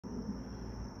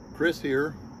Chris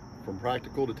here from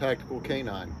Practical to Tactical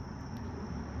Canine.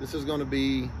 This is going to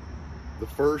be the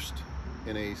first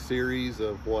in a series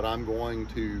of what I'm going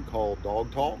to call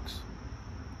dog talks.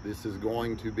 This is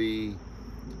going to be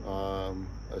a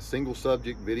single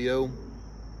subject video,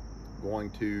 going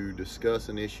to discuss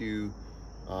an issue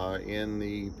in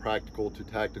the practical to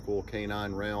tactical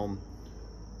canine realm,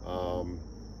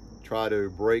 try to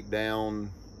break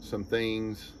down some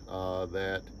things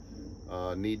that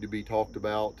need to be talked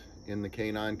about in the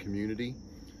canine community.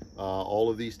 All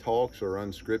of these talks are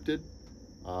unscripted,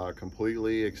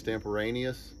 completely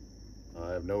extemporaneous.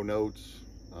 I have no notes,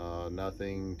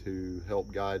 nothing to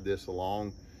help guide this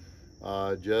along,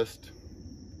 just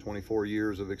 24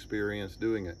 years of experience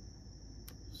doing it.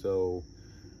 So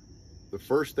the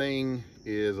first thing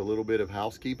is a little bit of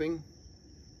housekeeping.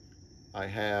 I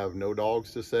have no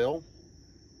dogs to sell.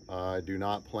 I do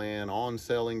not plan on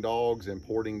selling dogs,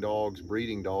 importing dogs,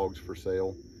 breeding dogs for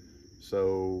sale.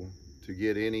 So to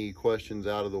get any questions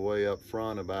out of the way up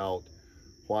front about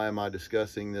why am I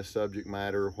discussing this subject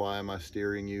matter, why am I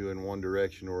steering you in one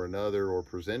direction or another or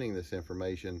presenting this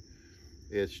information,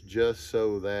 it's just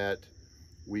so that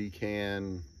we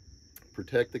can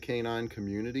protect the canine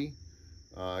community,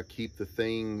 keep the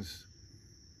things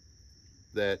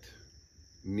that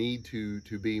need to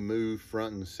be moved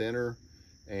front and center,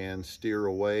 and steer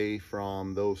away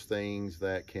from those things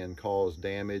that can cause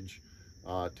damage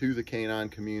to the canine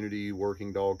community,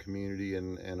 working dog community,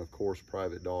 and of course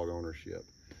private dog ownership.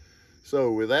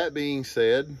 So with that being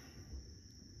said,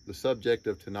 the subject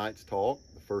of tonight's talk,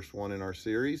 the first one in our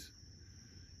series,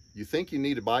 you think you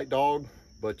need a bite dog,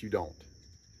 but you don't.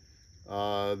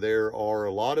 There are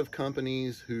a lot of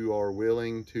companies who are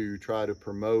willing to try to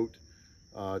promote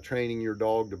training your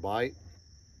dog to bite.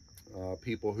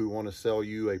 People who want to sell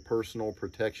you a personal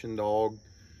protection dog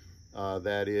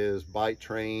that is bite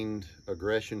trained,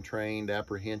 aggression trained,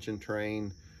 apprehension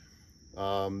trained.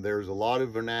 There's a lot of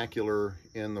vernacular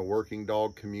in the working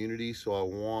dog community, so I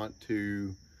want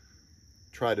to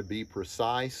try to be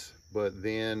precise, but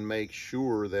then make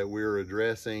sure that we're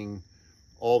addressing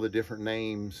all the different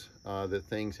names that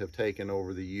things have taken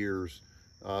over the years,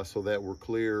 so that we're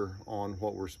clear on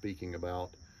what we're speaking about.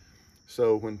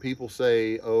 So when people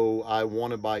say, oh, I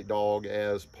want a bite dog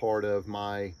as part of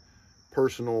my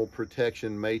personal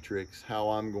protection matrix, how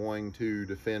I'm going to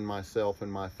defend myself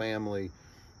and my family,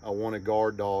 I want a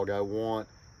guard dog, I want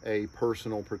a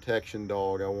personal protection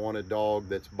dog, I want a dog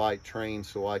that's bite trained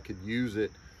so I could use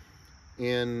it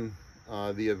in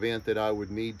the event that I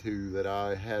would need to, that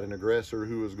I had an aggressor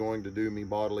who was going to do me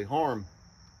bodily harm.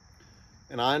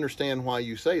 And I understand why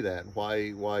you say that,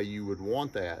 why you would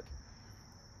want that.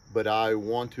 But I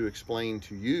want to explain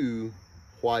to you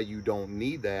why you don't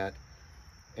need that,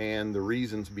 and the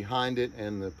reasons behind it,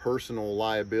 and the personal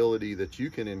liability that you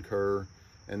can incur,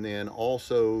 and then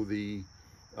also the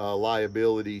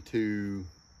liability to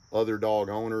other dog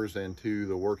owners and to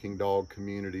the working dog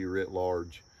community writ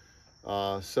large.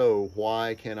 So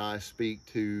why can I speak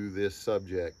to this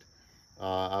subject?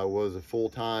 I was a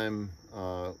full-time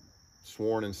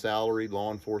sworn and salaried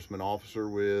law enforcement officer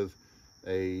with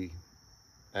a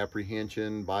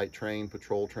apprehension, bite trained,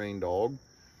 patrol trained dog.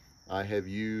 I have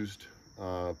used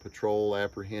patrol,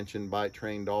 apprehension, bite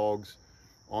trained dogs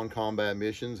on combat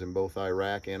missions in both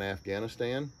Iraq and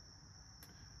Afghanistan.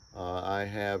 I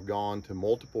have gone to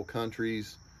multiple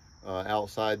countries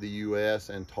outside the U.S.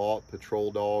 and taught patrol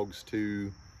dogs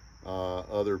to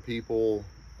other people.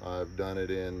 I've done it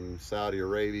in Saudi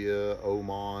Arabia,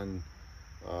 Oman,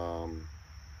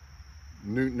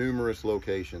 numerous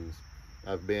locations.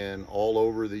 I've been all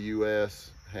over the U.S.,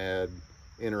 had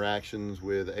interactions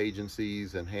with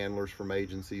agencies and handlers from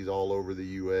agencies all over the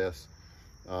U.S.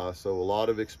 So a lot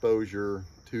of exposure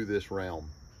to this realm.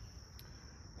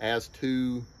 As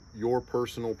to your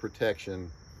personal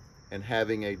protection and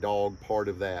having a dog part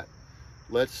of that,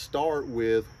 let's start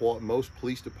with what most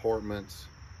police departments,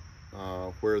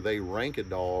 where they rank a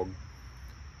dog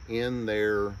in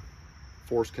their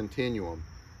force continuum.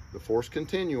 The force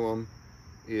continuum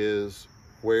is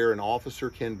where an officer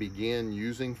can begin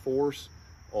using force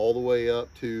all the way up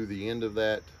to the end of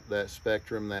that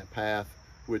spectrum, that path,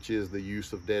 which is the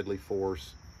use of deadly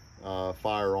force,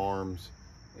 firearms,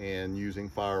 and using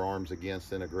firearms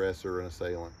against an aggressor and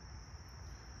assailant.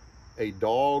 A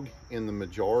dog in the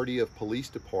majority of police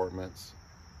departments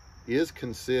is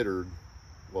considered,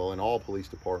 well, in all police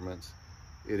departments,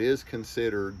 it is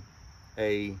considered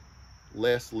a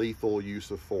less lethal use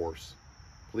of force.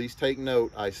 Please take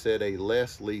note, I said a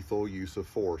less lethal use of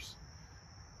force.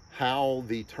 How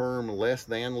the term less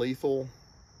than lethal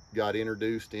got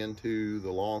introduced into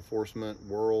the law enforcement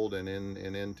world and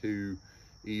into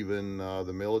even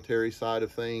the military side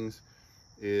of things,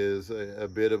 is a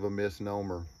bit of a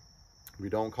misnomer. We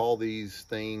don't call these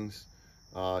things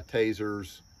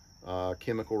tasers,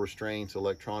 chemical restraints,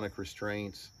 electronic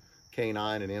restraints,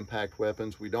 canine and impact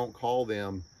weapons. We don't call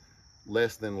them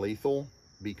less than lethal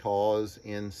because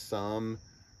in some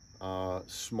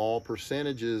small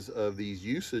percentages of these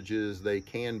usages, they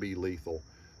can be lethal.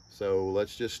 So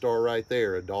let's just start right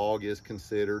there. A dog is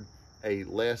considered a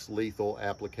less lethal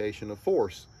application of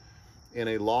force. In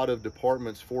a lot of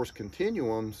departments' force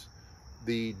continuums,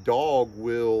 the dog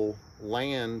will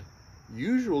land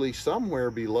usually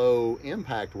somewhere below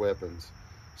impact weapons.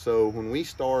 So when we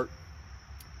start,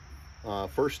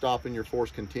 first stop in your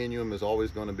force continuum is always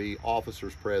going to be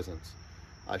officer's presence.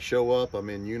 I show up, I'm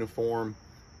in uniform,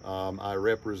 I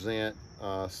represent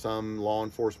some law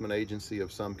enforcement agency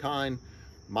of some kind.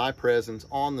 My presence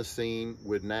on the scene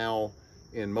would now,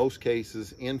 in most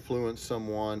cases, influence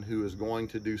someone who is going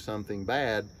to do something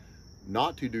bad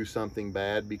not to do something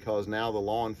bad, because now the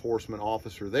law enforcement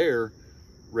officer there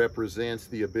represents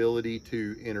the ability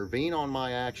to intervene on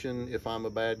my action if I'm a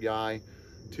bad guy,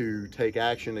 to take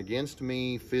action against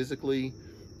me physically,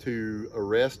 to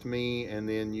arrest me, and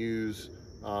then use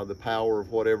the power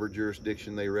of whatever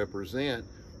jurisdiction they represent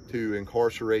to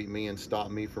incarcerate me and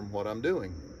stop me from what I'm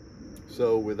doing.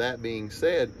 So with that being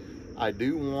said, I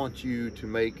do want you to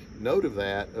make note of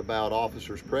that about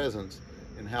officer's presence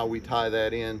and how we tie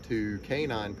that into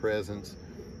canine presence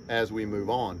as we move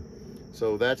on.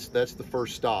 So that's the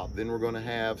first stop. Then we're going to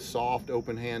have soft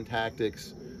open hand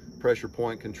tactics, pressure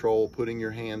point control, putting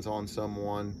your hands on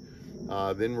someone.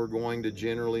 Then we're going to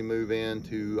generally move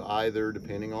into either,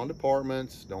 depending on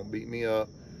departments, don't beat me up,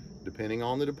 depending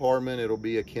on the department, it'll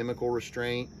be a chemical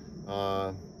restraint,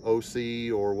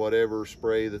 OC or whatever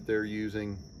spray that they're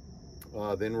using.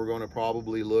 Then we're going to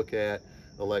probably look at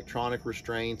electronic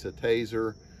restraints, a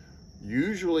taser.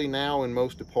 Usually now in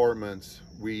most departments,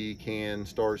 we can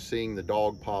start seeing the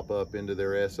dog pop up into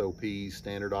their SOPs,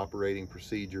 standard operating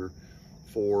procedure,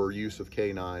 for use of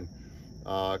canine.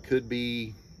 Could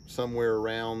be somewhere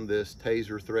around this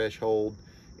taser threshold.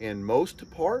 In most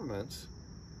departments,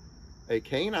 a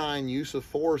canine use of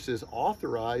force is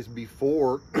authorized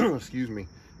before, excuse me,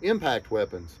 impact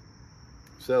weapons.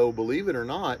 So believe it or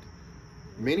not,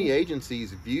 many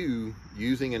agencies view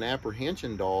using an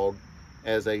apprehension dog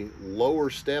as a lower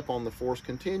step on the force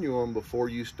continuum before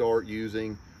you start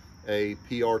using a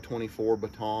PR-24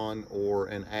 baton or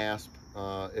an ASP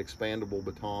expandable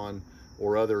baton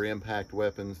or other impact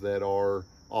weapons that are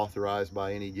authorized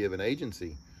by any given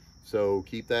agency. So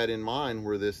keep that in mind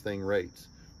where this thing rates.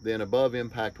 Then above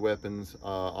impact weapons,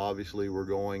 obviously we're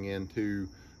going into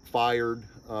fired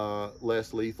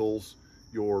less lethals,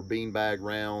 your beanbag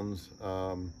rounds,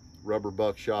 rubber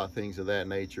buckshot, things of that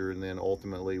nature. And then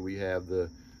ultimately we have the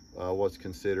what's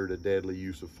considered a deadly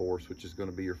use of force, which is going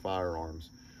to be your firearms.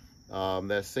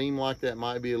 That seemed like that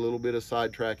might be a little bit of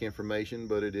sidetrack information,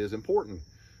 but it is important.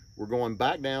 We're going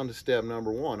back down to step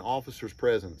number one, officer's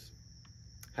presence.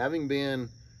 Having been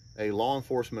a law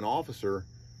enforcement officer,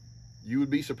 you would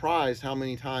be surprised how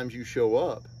many times you show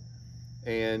up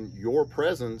and your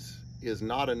presence is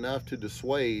not enough to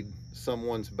dissuade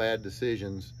someone's bad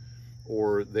decisions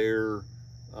or their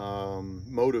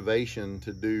motivation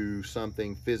to do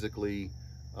something physically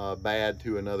bad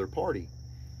to another party.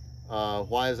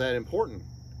 Why is that important?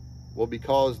 Well,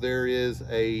 because there is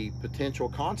a potential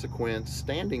consequence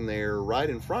standing there right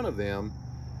in front of them.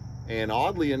 And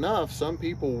oddly enough, some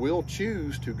people will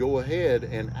choose to go ahead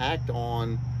and act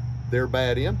on their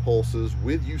bad impulses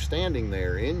with you standing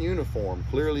there in uniform,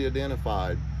 clearly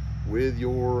identified, with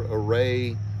your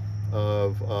array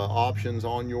of options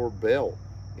on your belt,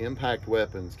 impact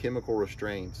weapons, chemical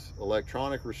restraints,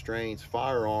 electronic restraints,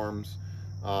 firearms,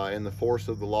 and the force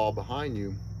of the law behind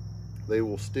you. They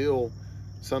will still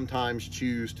sometimes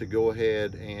choose to go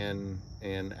ahead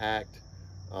and act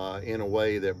in a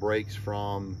way that breaks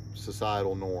from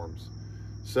societal norms.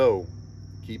 So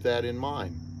keep that in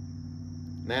mind.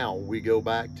 Now we go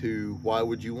back to, why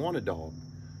would you want a dog?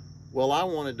 Well, I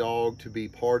want a dog to be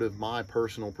part of my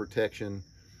personal protection,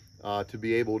 to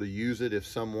be able to use it if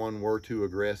someone were to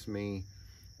aggress me,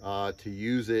 to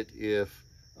use it if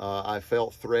I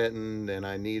felt threatened and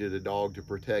I needed a dog to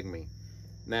protect me.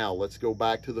 Now let's go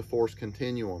back to the force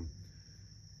continuum.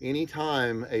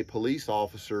 Anytime a police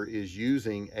officer is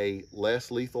using a less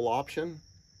lethal option,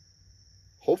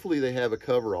 hopefully they have a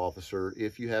cover officer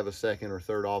if you have a second or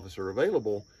third officer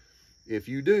available. If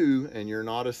you do, and you're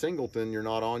not a singleton, you're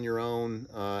not on your own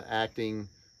acting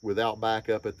without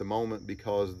backup at the moment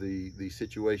because the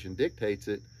situation dictates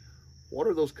it, what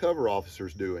are those cover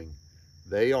officers doing?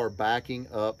 They are backing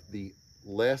up the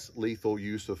less lethal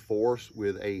use of force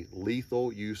with a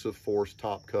lethal use of force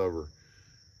top cover.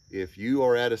 If you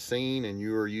are at a scene and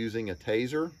you are using a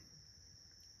taser,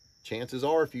 chances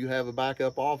are if you have a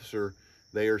backup officer,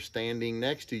 they are standing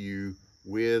next to you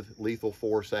with lethal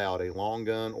force out, a long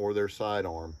gun or their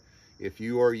sidearm. If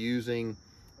you are using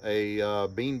a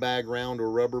beanbag round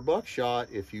or rubber buckshot,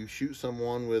 if you shoot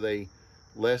someone with a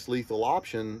less lethal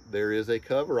option, there is a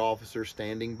cover officer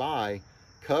standing by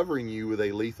covering you with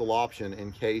a lethal option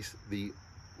in case the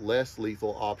less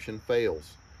lethal option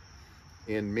fails.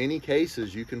 In many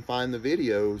cases, you can find the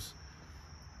videos.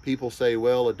 People say,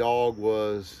 well, a dog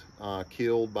was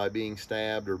killed by being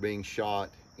stabbed or being shot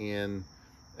in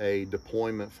a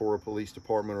deployment for a police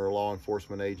department or a law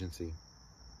enforcement agency.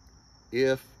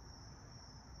 If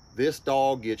this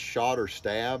dog gets shot or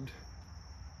stabbed,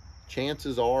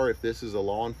 chances are, if this is a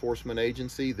law enforcement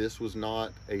agency, this was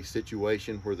not a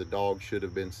situation where the dog should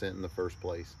have been sent in the first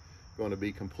place. I'm going to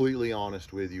be completely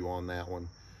honest with you on that one.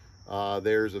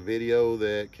 There's a video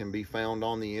that can be found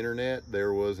on the internet.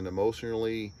 There was an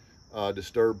emotionally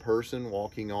disturbed person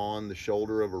walking on the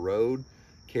shoulder of a road,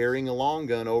 carrying a long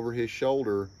gun over his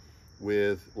shoulder,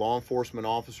 with law enforcement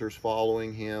officers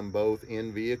following him both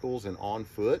in vehicles and on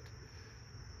foot.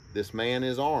 This man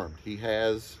is armed. He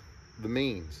has the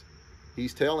means.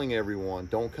 He's telling everyone,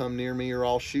 don't come near me or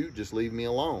I'll shoot, just leave me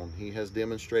alone. He has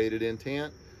demonstrated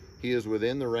intent. He is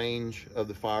within the range of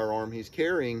the firearm he's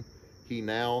carrying. He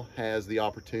now has the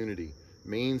opportunity.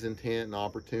 Means, intent, and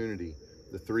opportunity.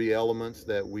 The three elements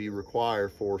that we require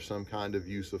for some kind of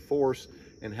use of force,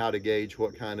 and how to gauge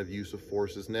what kind of use of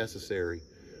force is necessary.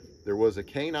 There was a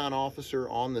canine officer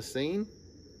on the scene.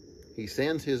 He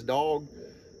sends his dog.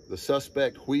 The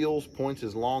suspect wheels, points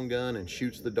his long gun, and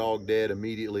shoots the dog dead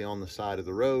immediately on the side of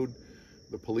the road.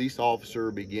 The police officer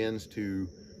begins to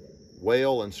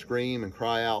wail and scream and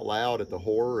cry out loud at the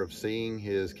horror of seeing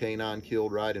his canine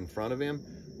killed right in front of him.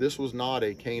 This was not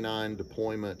a canine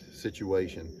deployment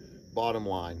situation. Bottom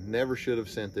line, never should have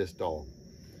sent this dog.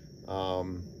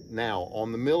 Now,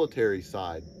 on the military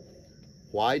side,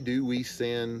 why do we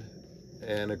send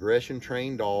an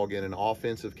aggression-trained dog and an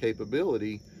offensive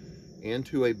capability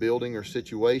into a building or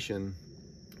situation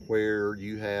where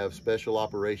you have special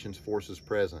operations forces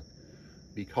present?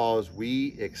 Because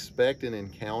we expect an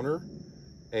encounter,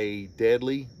 a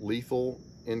deadly, lethal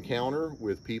encounter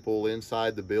with people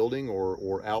inside the building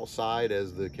or outside,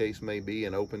 as the case may be,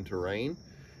 in open terrain.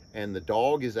 And the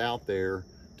dog is out there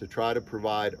to try to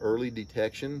provide early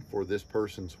detection for this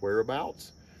person's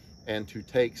whereabouts and to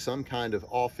take some kind of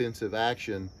offensive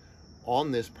action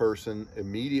on this person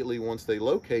immediately once they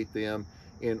locate them,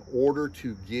 in order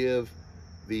to give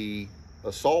the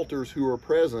assaulters who are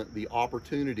present the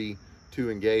opportunity to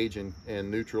engage and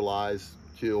neutralize,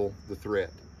 kill the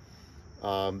threat.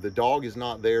 The dog is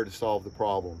not there to solve the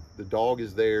problem. The dog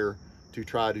is there to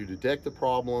try to detect the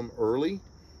problem early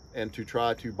and to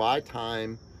try to buy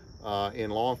time. In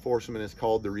law enforcement, it's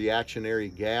called the reactionary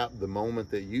gap, the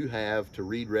moment that you have to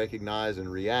read, recognize,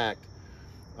 and react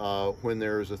when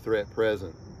there is a threat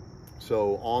present.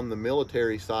 So on the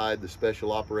military side, the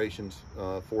special operations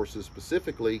forces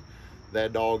specifically,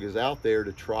 that dog is out there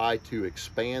to try to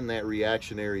expand that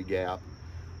reactionary gap.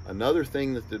 Another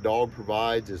thing that the dog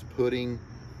provides is putting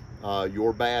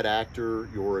your bad actor,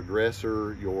 your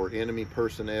aggressor, your enemy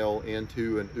personnel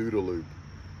into an OODA loop.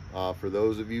 For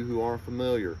those of you who aren't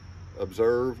familiar,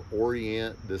 observe,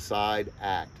 orient, decide,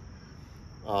 act.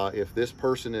 If this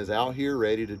person is out here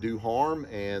ready to do harm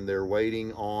and they're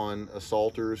waiting on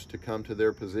assaulters to come to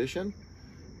their position,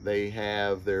 they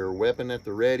have their weapon at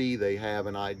the ready, they have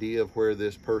an idea of where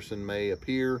this person may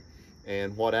appear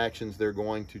and what actions they're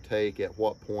going to take at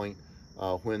what point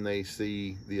when they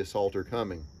see the assaulter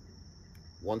coming.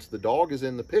 Once the dog is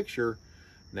in the picture,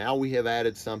 now we have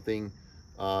added something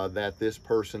that this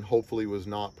person hopefully was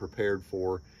not prepared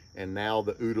for, and now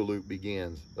the OODA loop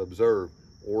begins. Observe,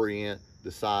 orient,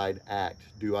 decide, act.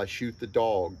 Do I shoot the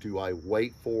dog? Do I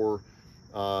wait for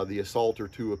the assaulter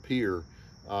to appear?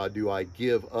 Do I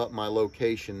give up my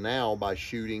location now by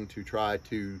shooting to try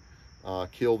to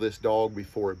kill this dog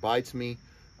before it bites me?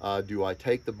 Do I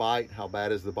take the bite? How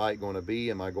bad is the bite going to be?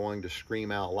 Am I going to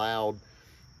scream out loud?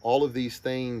 All of these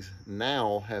things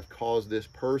now have caused this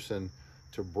person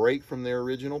to break from their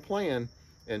original plan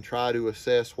and try to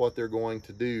assess what they're going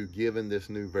to do given this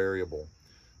new variable.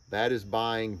 That is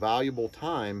buying valuable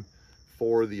time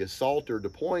for the assaulter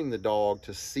deploying the dog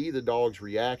to see the dog's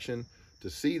reaction, to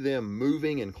see them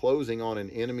moving and closing on an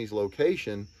enemy's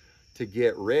location, to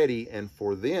get ready, and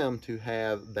for them to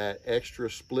have that extra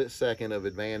split second of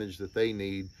advantage that they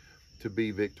need to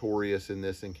be victorious in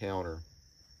this encounter.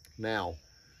 Now,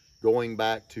 going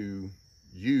back to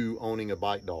you owning a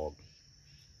bite dog.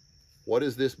 What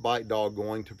is this bite dog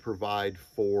going to provide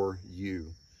for you?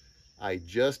 I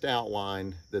just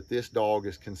outlined that this dog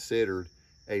is considered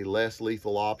a less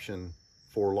lethal option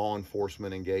for law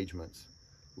enforcement engagements.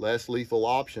 Less lethal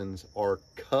options are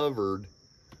covered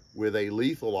with a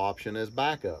lethal option as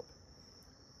backup.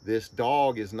 This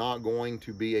dog is not going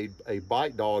to be a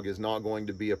bite dog is not going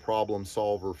to be a problem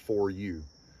solver for you.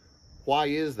 Why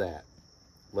is that?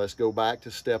 Let's go back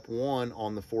to step one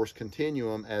on the force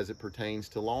continuum as it pertains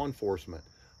to law enforcement.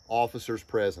 Officer's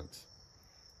presence.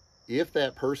 If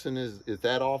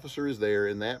that officer is there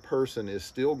and that person is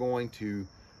still going to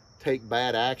take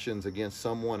bad actions against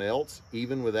someone else,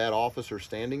 even with that officer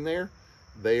standing there,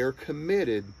 they are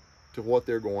committed to what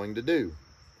they're going to do.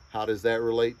 How does that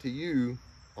relate to you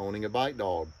owning a bite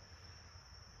dog?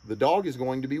 The dog is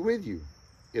going to be with you.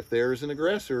 If there's an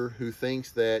aggressor who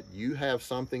thinks that you have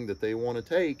something that they want to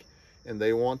take and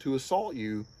they want to assault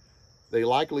you, they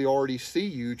likely already see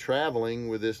you traveling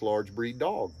with this large breed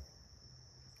dog.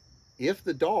 If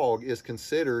the dog is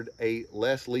considered a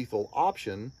less lethal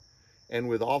option, and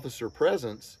with officer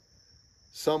presence,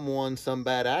 some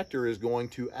bad actor is going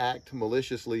to act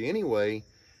maliciously anyway,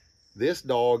 this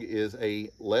dog is a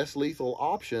less lethal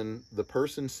option. The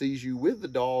person sees you with the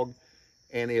dog,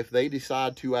 and if they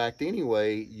decide to act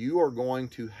anyway, you are going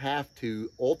to have to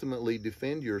ultimately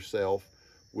defend yourself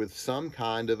with some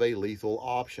kind of a lethal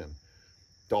option.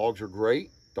 Dogs are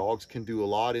great. Dogs can do a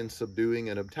lot in subduing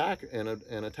an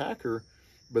attacker,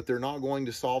 but they're not going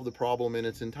to solve the problem in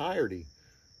its entirety.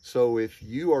 So if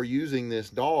you are using this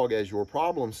dog as your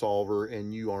problem solver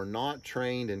and you are not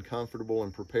trained and comfortable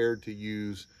and prepared to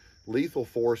use lethal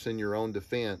force in your own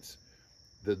defense,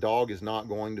 the dog is not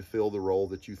going to fill the role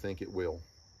that you think it will.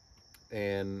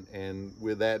 And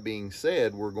with that being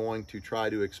said, we're going to try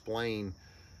to explain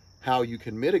how you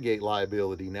can mitigate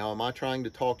liability. Now, am I trying to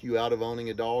talk you out of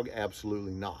owning a dog?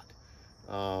 Absolutely not.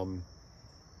 For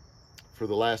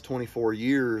the last 24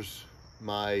 years,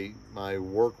 my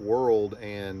work world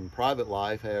and private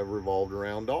life have revolved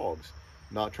around dogs.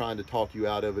 I'm not trying to talk you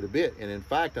out of it a bit. And in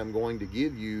fact, I'm going to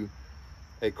give you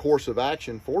a course of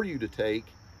action for you to take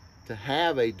to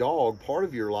have a dog part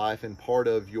of your life and part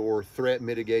of your threat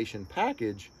mitigation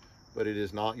package, but it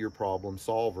is not your problem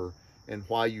solver, and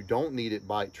why you don't need it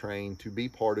bite trained to be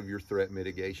part of your threat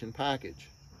mitigation package.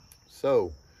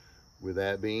 So with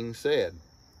that being said,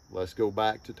 let's go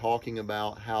back to talking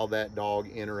about how that dog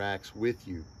interacts with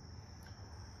you.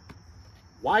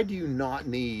 Why do you not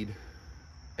need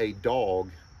a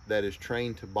dog that is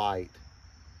trained to bite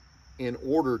in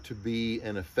order to be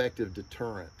an effective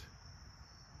deterrent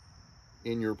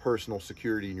in your personal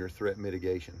security and your threat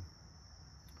mitigation?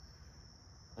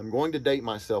 I'm going to date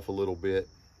myself a little bit,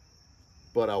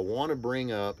 but I want to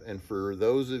bring up, and for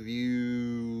those of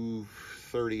you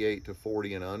 38 to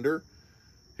 40 and under,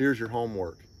 here's your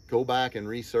homework. Go back and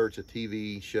research a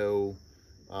TV show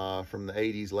from the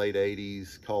 80s, late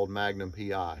 80s called Magnum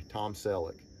P.I., Tom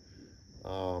Selleck.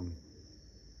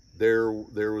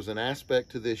 There was an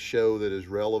aspect to this show that is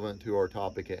relevant to our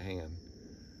topic at hand.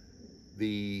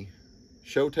 The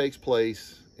show takes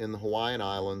place in the Hawaiian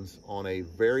Islands on a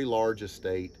very large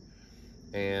estate,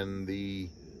 and the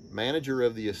manager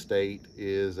of the estate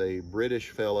is a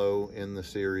British fellow in the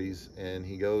series, and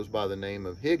he goes by the name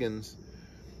of Higgins.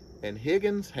 And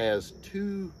Higgins has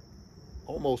two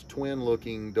almost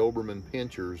twin-looking Doberman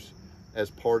pinschers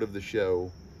as part of the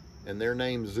show, and they're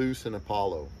named Zeus and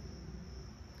Apollo.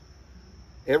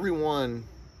 Everyone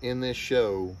in this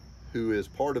show who is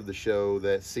part of the show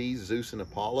that sees Zeus and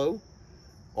Apollo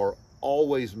are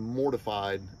always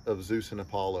mortified of Zeus and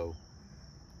Apollo.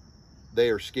 They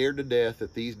are scared to death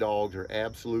that these dogs are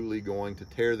absolutely going to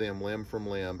tear them limb from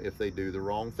limb if they do the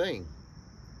wrong thing.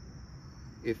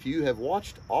 If you have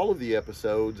watched all of the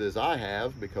episodes, as I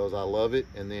have, because I love it,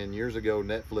 and then years ago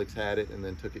Netflix had it and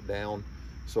then took it down,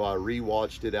 so I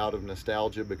rewatched it out of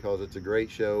nostalgia because it's a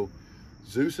great show.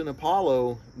 Zeus and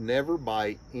Apollo never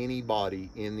bite anybody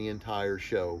in the entire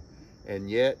show,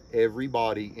 and yet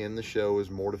everybody in the show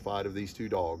is mortified of these two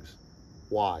dogs.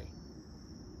 Why?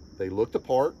 They looked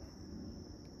apart,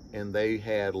 and they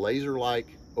had laser-like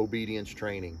obedience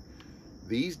training.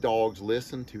 These dogs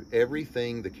listened to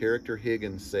everything the character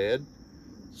Higgins said.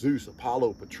 Zeus,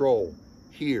 Apollo, patrol,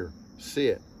 here,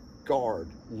 sit, guard,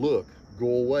 look, go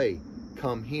away,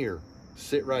 come here,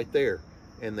 sit right there.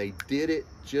 And they did it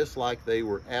just like they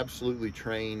were absolutely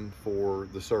trained for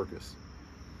the circus.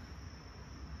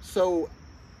 So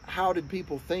how did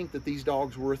people think that these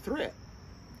dogs were a threat?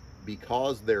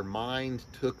 Because their mind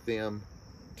took them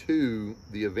to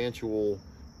the eventual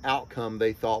outcome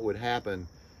they thought would happen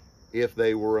if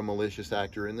they were a malicious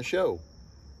actor in the show.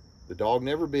 The dog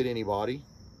never bit anybody,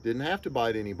 didn't have to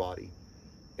bite anybody.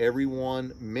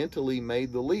 Everyone mentally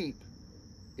made the leap.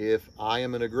 If I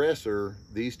am an aggressor,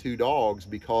 these two dogs,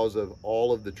 because of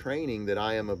all of the training that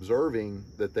I am observing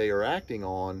that they are acting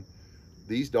on,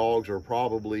 these dogs are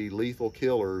probably lethal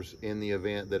killers in the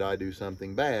event that I do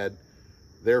something bad.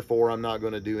 Therefore, I'm not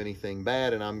going to do anything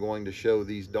bad, and I'm going to show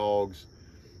these dogs,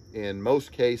 in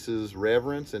most cases,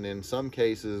 reverence, and in some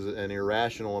cases, an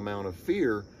irrational amount of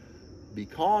fear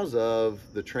because of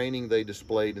the training they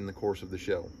displayed in the course of the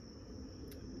show.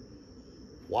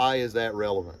 Why is that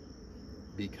relevant?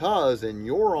 Because in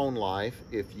your own life,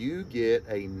 if you get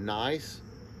a nice,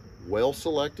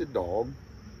 well-selected dog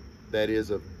that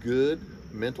is of good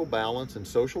mental balance and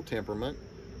social temperament,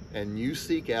 and you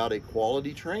seek out a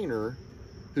quality trainer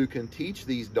who can teach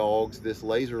these dogs this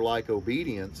laser-like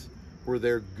obedience, where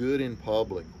they're good in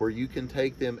public, where you can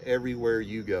take them everywhere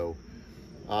you go.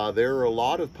 There are a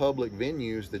lot of public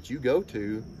venues that you go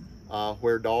to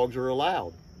where dogs are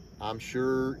allowed. I'm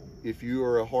sure if you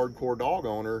are a hardcore dog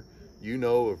owner, you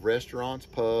know of restaurants,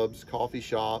 pubs, coffee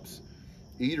shops,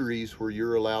 eateries where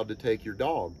you're allowed to take your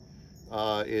dog.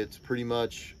 It's pretty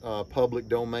much public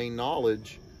domain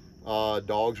knowledge.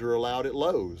 Dogs are allowed at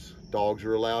Lowe's. Dogs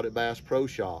are allowed at Bass Pro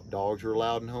Shop. Dogs are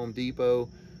allowed in Home Depot.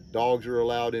 Dogs are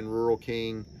allowed in Rural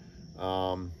King.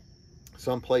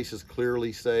 Some places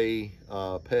clearly say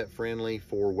pet friendly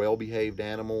for well-behaved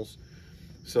animals.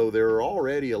 So there are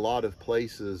already a lot of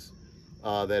places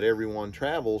that everyone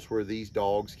travels where these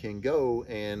dogs can go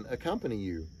and accompany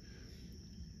you.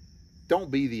 Don't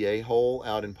be the a-hole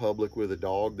out in public with a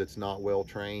dog that's not well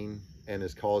trained and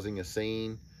is causing a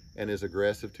scene and is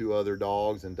aggressive to other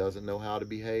dogs and doesn't know how to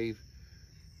behave.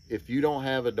 If you don't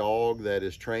have a dog that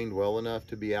is trained well enough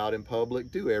to be out in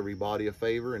public, do everybody a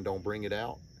favor and don't bring it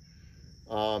out.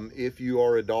 If you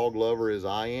are a dog lover as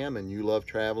I am and you love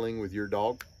traveling with your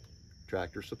dog,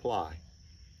 Tractor Supply,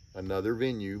 another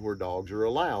venue where dogs are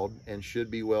allowed and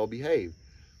should be well behaved.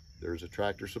 There's a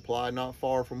Tractor Supply not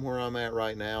far from where I'm at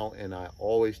right now, and I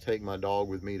always take my dog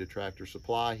with me to Tractor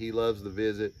Supply. He loves the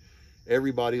visit.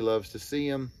 Everybody loves to see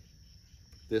him.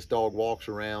 This dog walks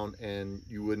around and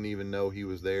you wouldn't even know he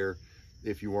was there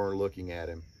if you weren't looking at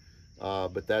him.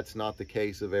 But that's not the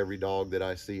case of every dog that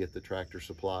I see at the Tractor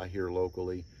Supply here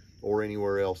locally or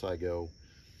anywhere else I go.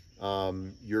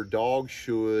 Your dog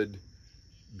should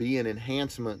be an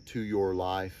enhancement to your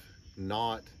life,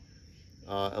 not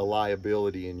a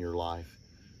liability in your life.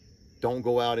 Don't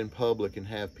go out in public and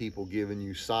have people giving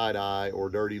you side eye or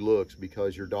dirty looks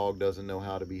because your dog doesn't know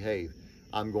how to behave.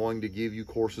 I'm going to give you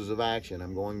courses of action.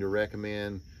 I'm going to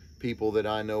recommend people that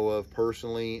I know of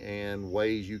personally and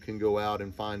ways you can go out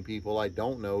and find people I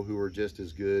don't know who are just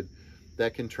as good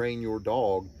that can train your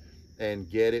dog and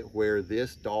get it where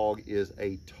this dog is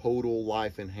a total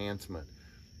life enhancement.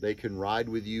 They can ride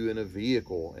with you in a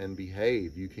vehicle and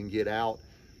behave. You can get out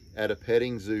at a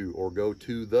petting zoo or go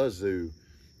to the zoo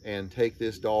and take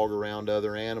this dog around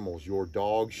other animals. Your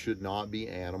dog should not be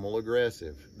animal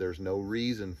aggressive. There's no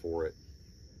reason for it.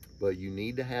 But you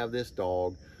need to have this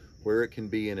dog where it can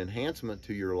be an enhancement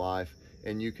to your life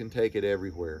and you can take it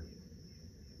everywhere.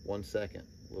 1 second,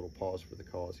 a little pause for the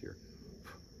cause here.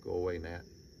 Go away, Nat.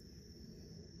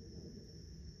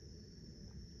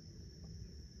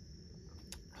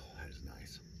 Oh, that is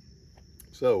nice.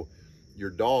 So your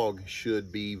dog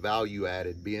should be value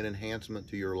added, be an enhancement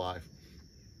to your life.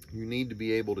 You need to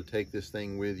be able to take this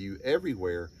thing with you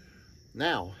everywhere.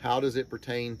 Now, how does it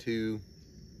pertain to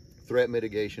threat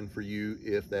mitigation for you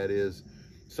if that is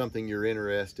something you're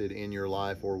interested in your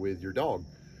life or with your dog?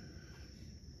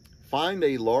 Find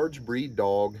a large breed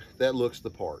dog that looks the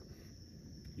part.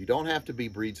 You don't have to be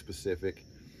breed specific.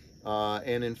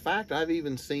 And in fact, I've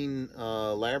even seen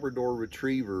Labrador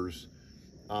retrievers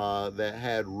that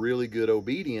had really good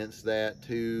obedience that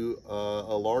to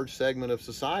a large segment of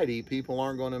society, people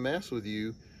aren't going to mess with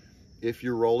you if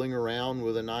you're rolling around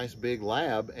with a nice big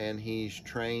lab and he's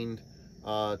trained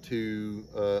to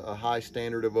a high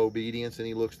standard of obedience and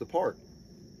he looks the part.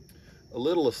 A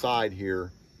little aside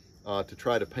here to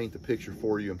try to paint the picture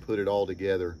for you and put it all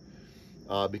together,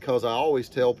 because I always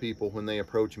tell people when they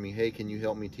approach me, hey, can you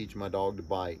help me teach my dog to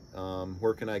bite?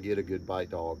 Where can I get a good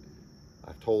bite dog?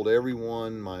 I've told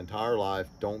everyone my entire life,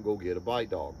 don't go get a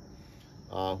bite dog.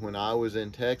 When I was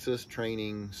in Texas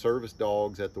training service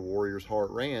dogs at the Warriors Heart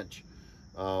Ranch,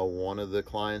 one of the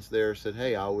clients there said,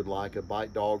 hey, I would like a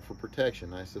bite dog for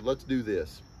protection. I said, let's do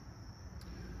this.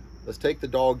 Let's take the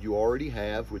dog you already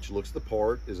have, which looks the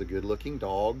part, is a good looking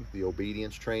dog. The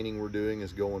obedience training we're doing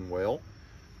is going well.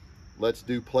 Let's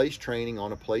do place training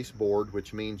on a place board,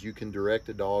 which means you can direct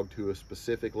a dog to a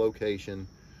specific location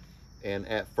And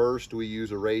at first we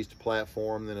use a raised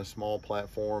platform, then a small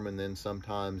platform, and then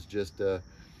sometimes just a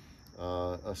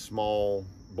small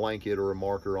blanket or a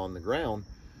marker on the ground.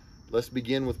 Let's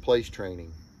begin with place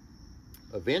training.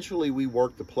 Eventually we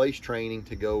work the place training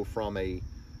to go from a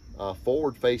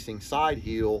forward facing side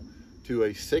heel to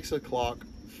a 6 o'clock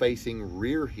facing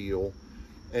rear heel,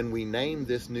 and we named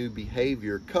this new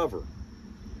behavior cover.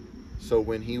 So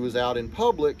when he was out in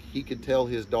public, he could tell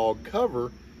his dog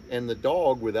cover, and the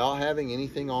dog, without having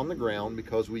anything on the ground,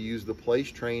 because we use the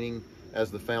place training as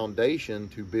the foundation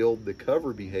to build the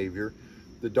cover behavior,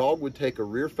 the dog would take a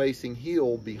rear facing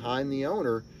heel behind the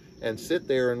owner and sit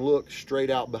there and look straight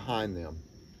out behind them.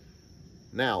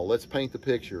 Now let's paint the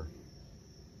picture.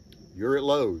 You're at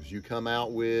Lowe's, you come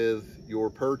out with your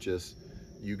purchase,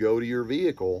 you go to your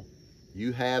vehicle,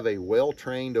 you have a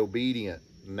well-trained, obedient,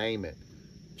 name it,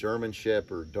 German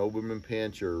Shepherd, Doberman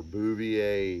Pinscher,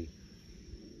 Bouvier,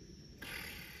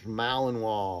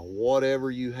 Malinois, whatever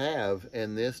you have,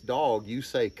 and this dog, you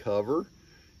say cover,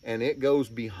 and it goes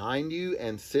behind you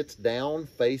and sits down,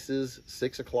 faces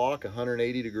 6 o'clock,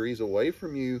 180 degrees away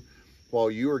from you, while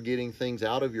you are getting things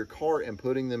out of your cart and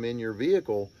putting them in your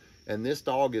vehicle, and this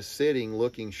dog is sitting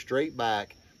looking straight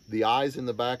back, the eyes in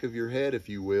the back of your head, if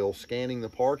you will, scanning the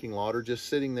parking lot, or just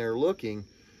sitting there looking.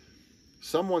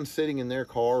 Someone sitting in their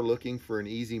car looking for an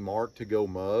easy mark to go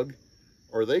mug,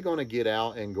 are they going to get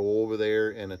out and go over there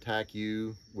and attack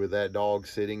you with that dog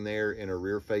sitting there in a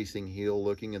rear facing heel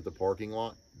looking at the parking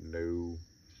lot? No,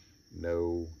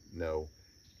 no, no.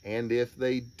 And if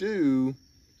they do,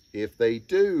 this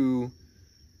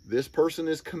person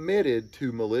is committed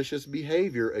to malicious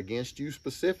behavior against you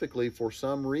specifically for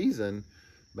some reason.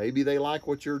 Maybe they like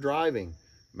what you're driving.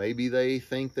 Maybe they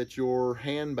think that your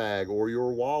handbag or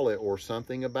your wallet or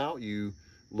something about you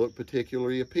look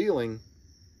particularly appealing.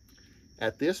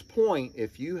 At this point,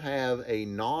 if you have a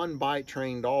non-bite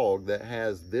trained dog that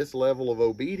has this level of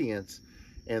obedience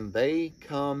and they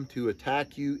come to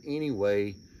attack you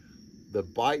anyway, the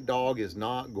bite dog is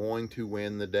not going to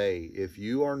win the day. If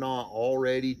you are not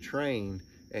already trained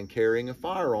and carrying a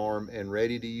firearm and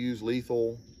ready to use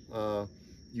lethal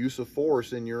use of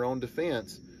force in your own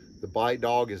defense, the bite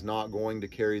dog is not going to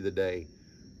carry the day.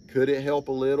 Could it help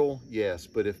a little? Yes,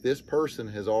 but if this person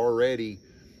has already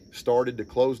started to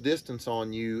close distance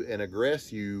on you and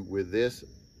aggress you with this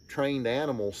trained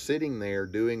animal sitting there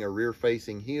doing a rear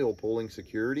facing heel pulling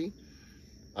security,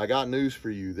 I got news for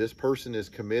you. This person is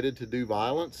committed to do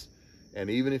violence, and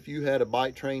even if you had a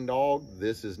bite trained dog,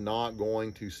 this is not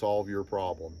going to solve your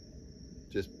problem.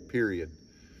 Just period.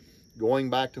 Going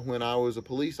back to when I was a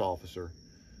police officer,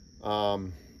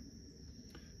 I'm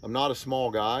not a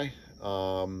small guy.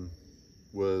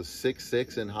 Was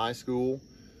 6'6" in high school.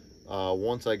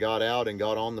 Once I got out and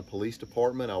got on the police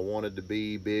department, I wanted to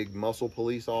be big muscle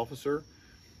police officer.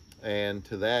 And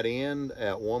to that end,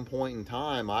 at one point in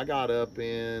time, I got up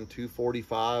in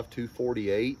 245,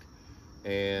 248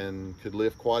 and could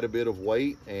lift quite a bit of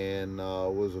weight, and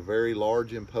was a very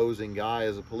large, imposing guy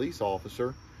as a police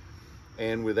officer.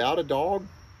 And without a dog,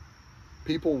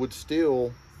 people would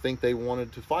still think they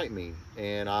wanted to fight me.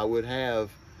 And I would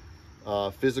have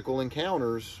physical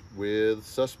encounters with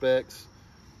suspects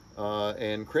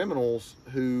and criminals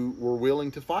who were willing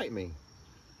to fight me.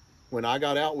 When I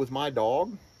got out with my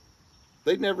dog,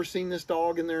 they'd never seen this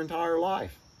dog in their entire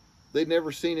life. They'd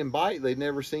never seen him bite. They'd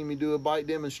never seen me do a bite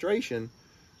demonstration.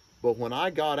 But when I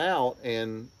got out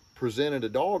and presented a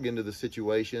dog into the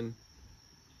situation,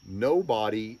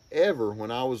 nobody ever,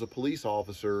 when I was a police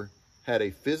officer, had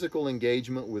a physical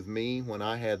engagement with me when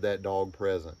I had that dog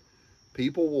present.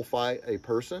 People will fight a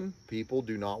person. People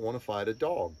do not want to fight a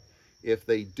dog. If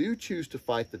they do choose to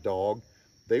fight the dog,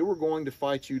 they were going to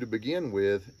fight you to begin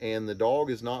with, and the dog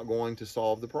is not going to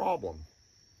solve the problem.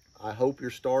 I hope you're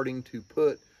starting to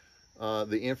put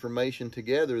the information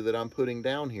together that I'm putting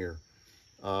down here.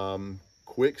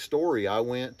 Quick story, I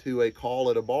went to a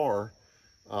call at a bar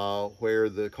where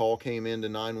the call came into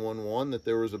 911 that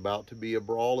there was about to be a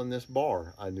brawl in this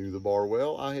bar. I knew the bar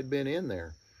well. I had been in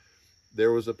there.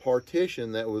 There was a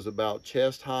partition that was about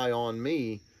chest high on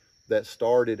me that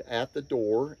started at the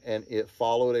door, and it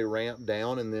followed a ramp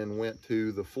down and then went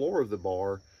to the floor of the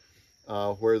bar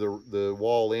where the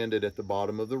wall ended at the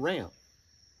bottom of the ramp.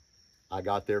 I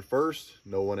got there first.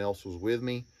 No one else was with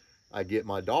me. I get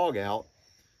my dog out.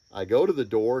 I go to the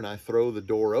door and I throw the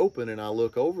door open, and I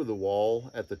look over the wall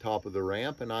at the top of the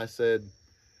ramp, and I said,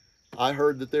 I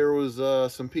heard that there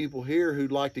was some people here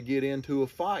who'd like to get into a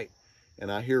fight.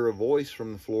 And I hear a voice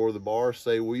from the floor of the bar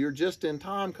say, well, you're just in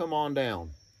time, come on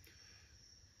down.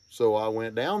 So I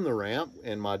went down the ramp,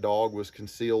 and my dog was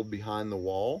concealed behind the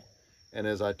wall. And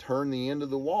as I turned the end of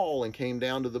the wall and came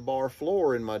down to the bar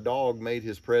floor and my dog made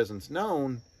his presence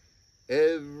known,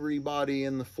 everybody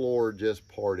in the floor just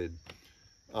parted.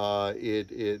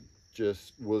 It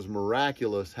just was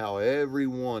miraculous how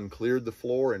everyone cleared the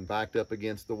floor and backed up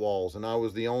against the walls, and I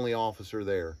was the only officer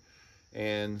there.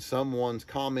 And someone's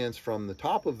comments from the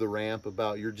top of the ramp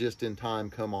about "you're just in time,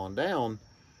 come on down,"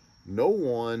 no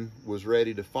one was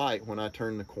ready to fight when I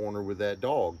turned the corner with that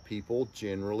dog. People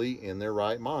generally in their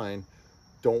right mind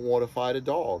don't want to fight a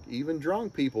dog. Even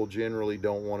drunk people generally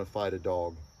don't want to fight a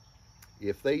dog.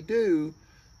 If they do,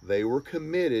 they were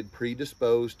committed,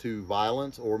 predisposed to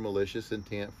violence or malicious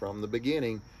intent from the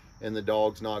beginning, and the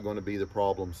dog's not going to be the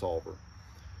problem solver.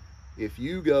 If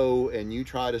you go and you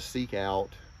try to seek out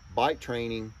bite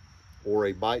training or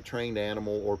a bite trained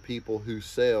animal or people who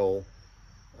sell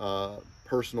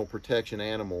personal protection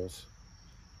animals,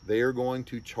 they are going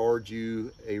to charge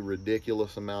you a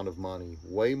ridiculous amount of money,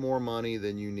 way more money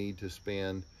than you need to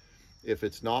spend. If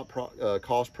it's not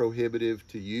cost prohibitive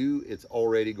to you, it's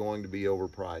already going to be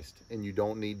overpriced and you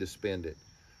don't need to spend it.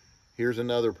 Here's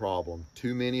another problem.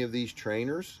 Too many of these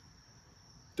trainers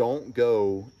don't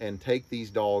go and take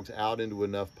these dogs out into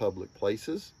enough public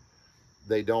places.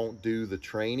 They don't do the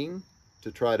training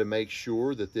to try to make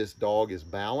sure that this dog is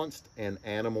balanced and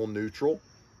animal neutral.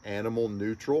 Animal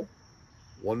neutral.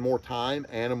 One more time,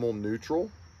 animal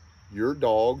neutral. Your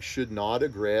dog should not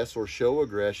aggress or show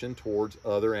aggression towards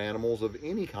other animals of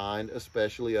any kind,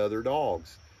 especially other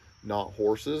dogs. Not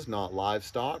horses, not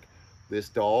livestock. This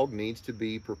dog needs to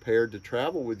be prepared to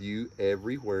travel with you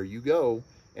everywhere you go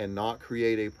and not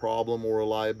create a problem or a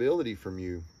liability from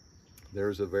you.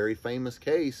 There's a very famous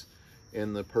case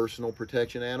in the personal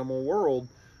protection animal world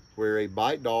where a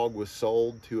bite dog was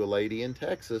sold to a lady in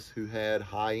Texas who had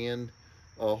high-end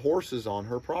horses on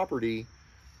her property.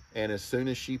 And as soon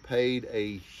as she paid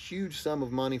a huge sum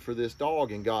of money for this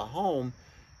dog and got home,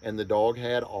 and the dog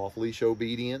had off-leash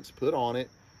obedience put on it,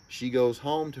 she goes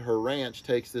home to her ranch,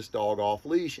 takes this dog off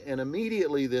leash, and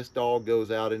immediately this dog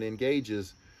goes out and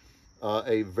engages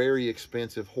a very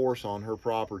expensive horse on her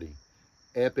property.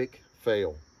 Epic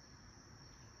fail.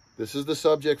 This is the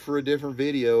subject for a different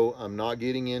video. I'm not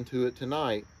getting into it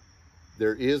tonight.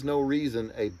 There is no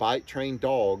reason a bite-trained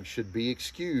dog should be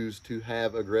excused to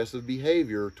have aggressive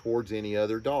behavior towards any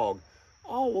other dog.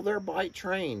 Oh, well, they're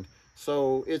bite-trained,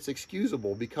 so it's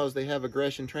excusable because they have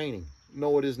aggression training.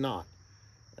 No, it is not.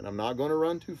 And I'm not going to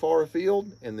run too far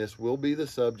afield, and this will be the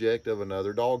subject of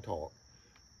another dog talk.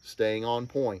 Staying on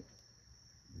point.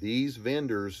 These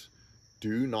vendors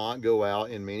do not go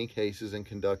out in many cases and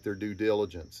conduct their due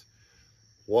diligence.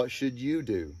 What should you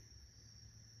do?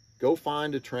 Go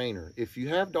find a trainer. If you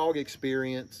have dog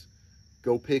experience,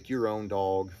 go pick your own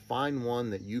dog. Find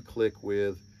one that you click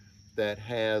with that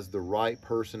has the right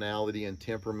personality and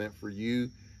temperament for you.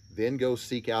 Then go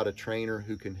seek out a trainer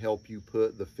who can help you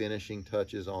put the finishing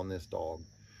touches on this dog.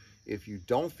 If you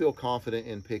don't feel confident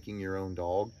in picking your own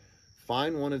dog,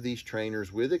 find one of these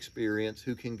trainers with experience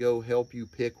who can go help you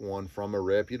pick one from a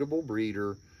reputable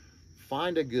breeder.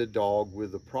 Find a good dog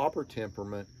with the proper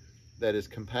temperament that is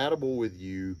compatible with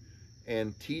you,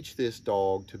 and teach this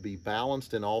dog to be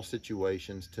balanced in all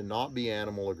situations, to not be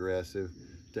animal aggressive,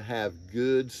 to have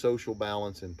good social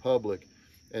balance in public,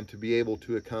 and to be able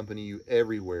to accompany you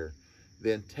everywhere.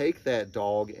 Then take that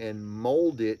dog and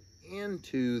mold it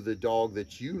into the dog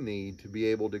that you need to be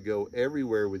able to go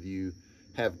everywhere with you,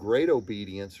 have great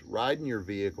obedience, ride in your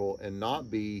vehicle, and not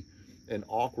be an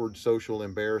awkward social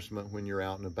embarrassment when you're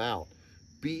out and about.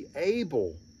 Be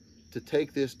able to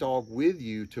take this dog with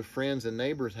you to friends and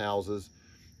neighbors' houses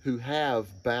who have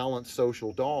balanced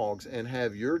social dogs, and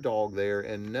have your dog there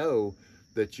and know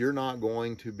that you're not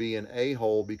going to be an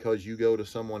a-hole because you go to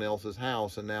someone else's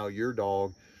house and now your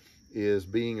dog is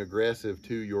being aggressive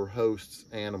to your host's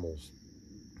animals.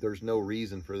 There's no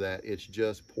reason for that. It's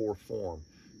just poor form.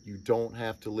 You don't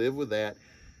have to live with that.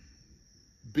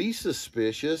 Be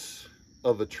suspicious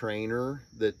of a trainer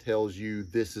that tells you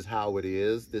this is how it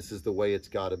is, this is the way it's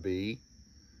got to be.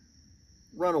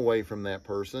 Run away from that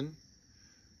person.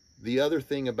 The other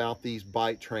thing about these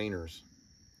bite trainers,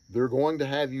 they're going to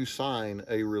have you sign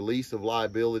a release of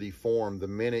liability form the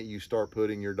minute you start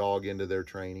putting your dog into their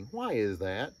training. Why is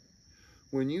that?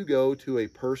 When you go to a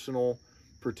personal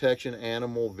protection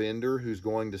animal vendor who's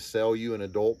going to sell you an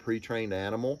adult pre-trained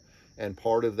animal, and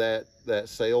part of that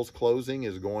sales closing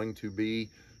is going to be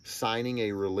signing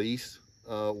a release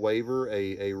waiver,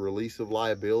 a release of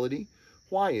liability.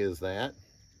 Why is that?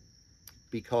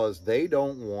 Because they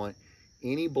don't want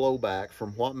any blowback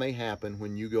from what may happen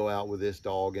when you go out with this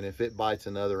dog and if it bites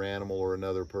another animal or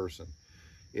another person.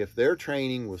 If their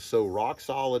training was so rock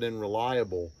solid and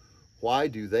reliable, why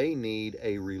do they need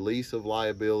a release of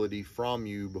liability from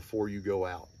you before you go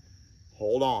out?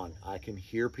 Hold on, I can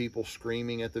hear people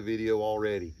screaming at the video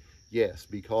already. Yes,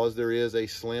 because there is a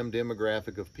slim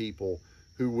demographic of people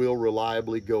who will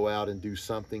reliably go out and do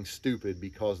something stupid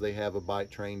because they have a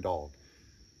bite trained dog.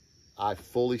 I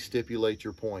fully stipulate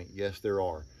your point. Yes, there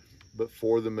are. But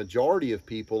for the majority of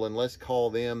people, and let's call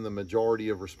them the majority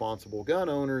of responsible gun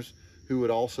owners, who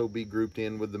would also be grouped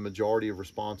in with the majority of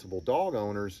responsible dog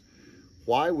owners,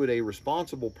 why would a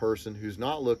responsible person who's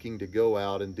not looking to go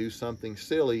out and do something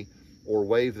silly or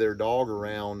wave their dog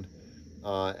around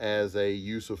as a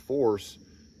use of force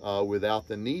without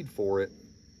the need for it,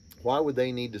 why would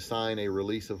they need to sign a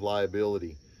release of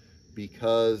liability?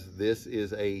 Because this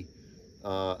is a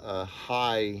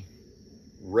high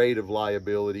rate of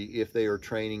liability if they are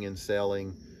training and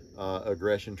selling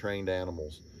aggression trained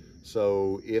animals.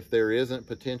 So if there isn't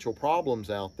potential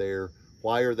problems out there,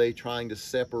 why are they trying to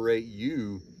separate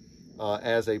you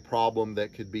as a problem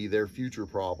that could be their future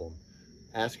problem?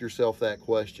 Ask yourself that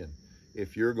question.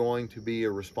 If you're going to be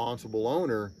a responsible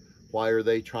owner, why are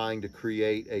they trying to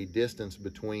create a distance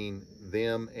between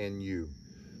them and you?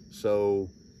 So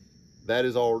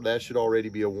that should already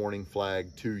be a warning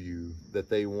flag to you that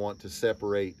they want to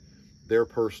separate their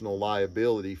personal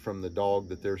liability from the dog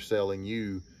that they're selling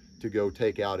you to go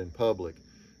take out in public.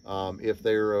 If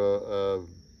they're a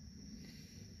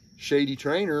shady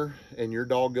trainer and your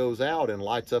dog goes out and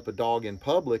lights up a dog in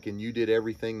public and you did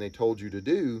everything they told you to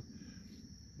do,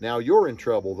 now you're in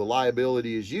trouble. The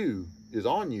liability is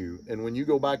on you. And when you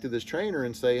go back to this trainer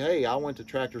and say, hey, I went to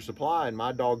Tractor Supply and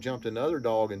my dog jumped another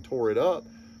dog and tore it up,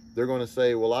 they're going to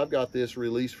say, well, I've got this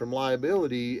release from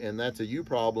liability and that's a you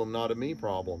problem, not a me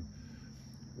problem.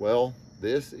 Well,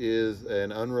 this is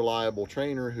an unreliable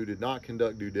trainer who did not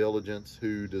conduct due diligence,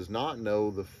 who does not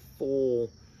know the full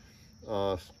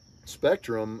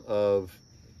spectrum of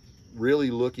really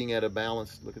looking at a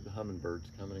balance. Look at the hummingbirds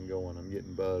coming and going. I'm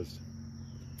getting buzzed.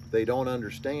 They don't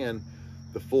understand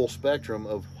the full spectrum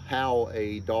of how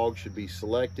a dog should be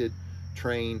selected,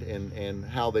 trained, and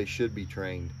how they should be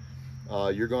trained.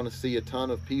 You're going to see a ton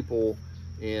of people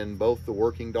in both the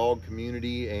working dog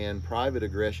community and private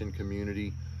aggression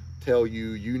community tell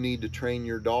you you need to train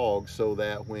your dog so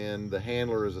that when the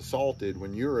handler is assaulted,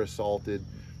 when you're assaulted,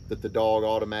 that the dog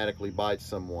automatically bites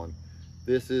someone.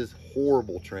 This is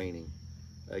horrible training.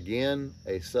 Again,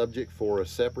 a subject for a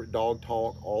separate dog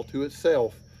talk all to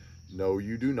itself. No,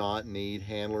 you do not need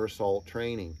handler assault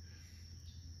training.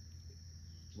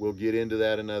 We'll get into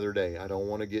that another day. I don't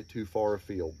want to get too far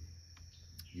afield.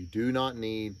 You do not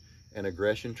need an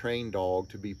aggression trained dog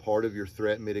to be part of your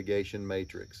threat mitigation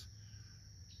matrix.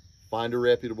 Find a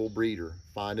reputable breeder,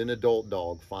 find an adult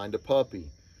dog, find a puppy.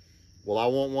 Well, I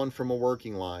want one from a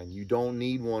working line. You don't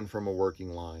need one from a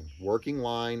working line. Working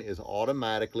line is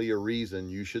automatically a reason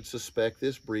you should suspect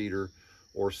this breeder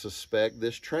or suspect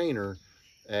this trainer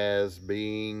as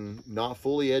being not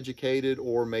fully educated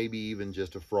or maybe even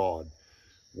just a fraud.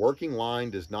 Working line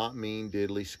does not mean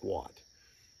diddly squat.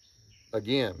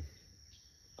 Again,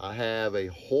 I have a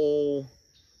whole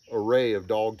array of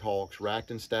dog talks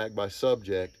racked and stacked by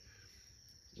subject.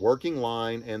 Working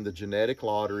line and the genetic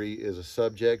lottery is a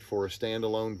subject for a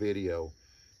standalone video.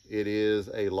 It is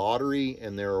a lottery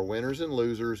and there are winners and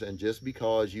losers, and just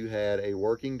because you had a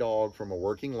working dog from a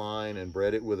working line and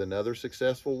bred it with another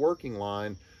successful working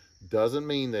line doesn't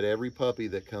mean that every puppy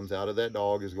that comes out of that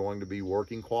dog is going to be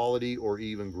working quality or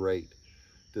even great.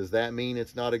 Does that mean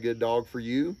it's not a good dog for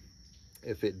you?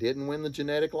 If it didn't win the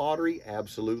genetic lottery,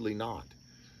 absolutely not.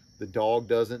 The dog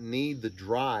doesn't need the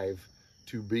drive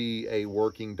to be a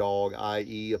working dog,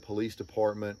 i.e. a police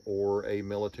department or a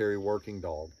military working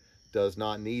dog. Does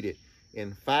not need it.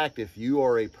 In fact, if you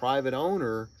are a private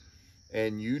owner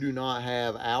and you do not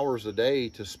have hours a day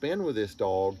to spend with this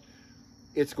dog,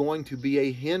 it's going to be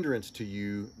a hindrance to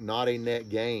you, not a net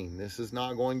gain. This is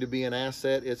not going to be an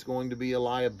asset, it's going to be a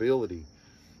liability.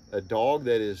 A dog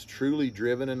that is truly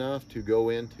driven enough to go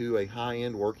into a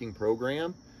high-end working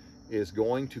program is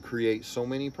going to create so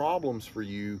many problems for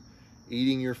you,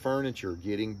 eating your furniture,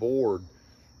 getting bored.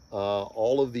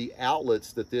 All of the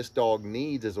outlets that this dog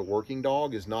needs as a working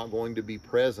dog is not going to be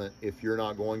present if you're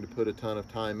not going to put a ton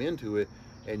of time into it,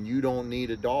 and you don't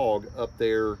need a dog up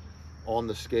there on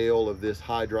the scale of this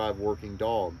high drive working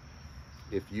dog.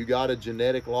 If you got a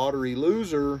genetic lottery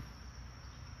loser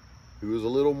who is a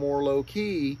little more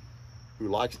low-key, who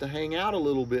likes to hang out a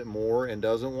little bit more and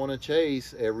doesn't want to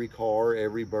chase every car,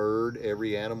 every bird,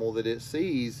 every animal that it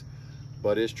sees,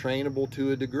 but is trainable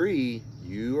to a degree,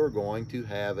 you are going to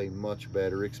have a much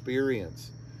better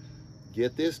experience.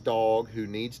 Get this dog who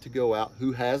needs to go out,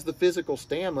 who has the physical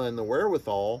stamina and the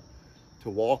wherewithal to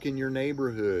walk in your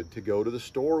neighborhood, to go to the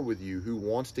store with you, who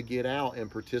wants to get out and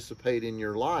participate in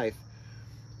your life,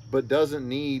 but doesn't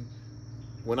need,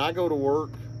 when I go to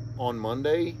work on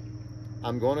Monday,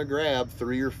 I'm going to grab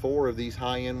 3 or 4 of these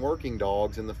high-end working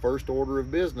dogs, and the first order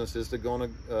of business is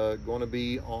going to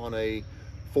be on a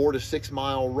 4 to 6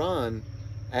 mile run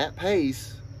at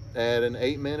pace, at an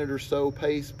 8-minute or so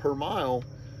pace per mile,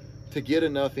 to get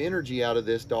enough energy out of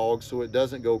this dog so it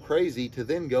doesn't go crazy, to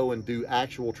then go and do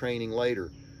actual training later.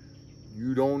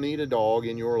 You don't need a dog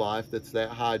in your life that's that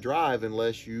high drive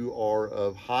unless you are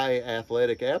of high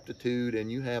athletic aptitude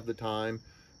and you have the time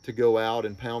to go out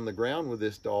and pound the ground with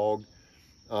this dog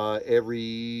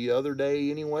every other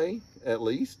day anyway, at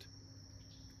least.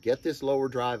 Get this lower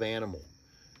drive animal.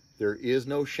 There is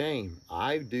no shame.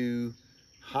 I do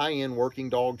high-end working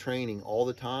dog training all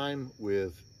the time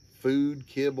with food,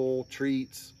 kibble,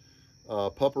 treats,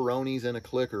 pupperonis, and a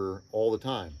clicker all the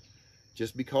time.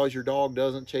 Just because your dog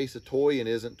doesn't chase a toy and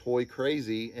isn't toy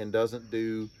crazy and doesn't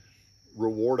do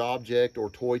reward object or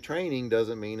toy training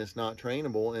doesn't mean it's not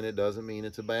trainable, and it doesn't mean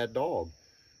it's a bad dog.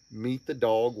 Meet the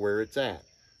dog where it's at.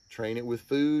 Train it with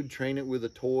food, train it with a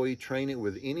toy, train it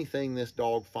with anything this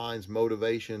dog finds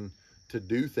motivation to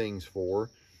do things for,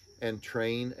 and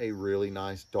train a really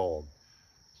nice dog.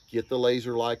 Get the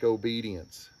laser-like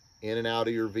obedience in and out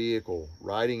of your vehicle,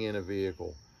 riding in a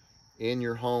vehicle, in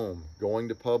your home, going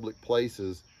to public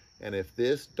places. And if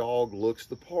this dog looks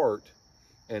the part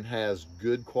and has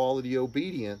good quality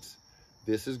obedience,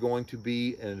 this is going to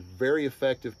be a very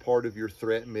effective part of your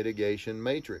threat mitigation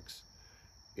matrix.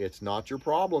 It's not your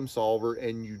problem solver,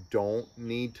 and you don't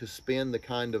need to spend the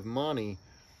kind of money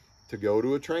to go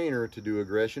to a trainer to do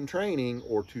aggression training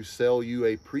or to sell you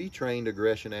a pre-trained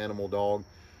aggression animal dog.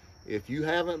 If you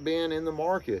haven't been in the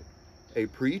market, a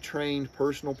pre-trained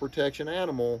personal protection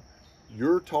animal,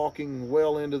 you're talking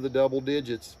well into the double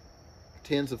digits,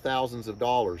 tens of thousands of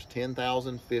dollars, $10,000,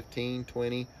 $15,000,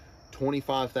 $20,000,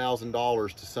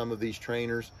 $25,000 to some of these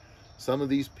trainers. Some of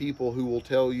these people who will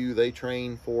tell you they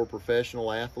train for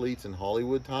professional athletes and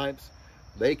Hollywood types,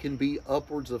 they can be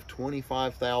upwards of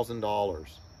 $25,000.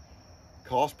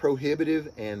 Cost prohibitive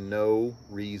and no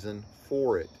reason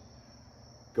for it.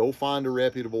 Go find a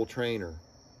reputable trainer.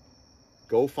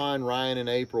 Go find Ryan and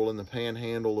April in the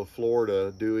panhandle of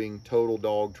Florida doing total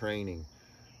dog training.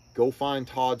 Go find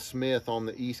Todd Smith on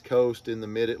the East Coast in the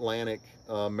Mid-Atlantic,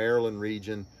 Maryland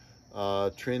region,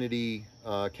 Trinity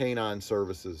Canine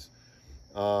Services.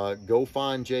 Go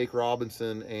find Jake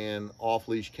Robinson and Off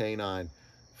Leash Canine.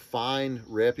 Find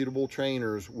reputable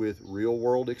trainers with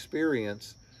real-world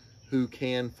experience who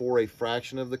can, for a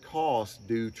fraction of the cost,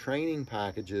 do training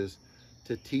packages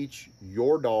to teach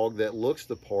your dog that looks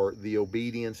the part the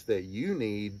obedience that you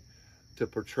need to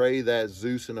portray that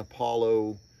Zeus and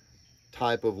Apollo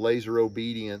type of laser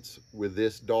obedience with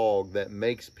this dog that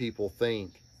makes people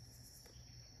think,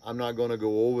 I'm not going to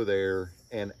go over there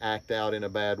and act out in a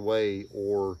bad way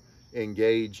or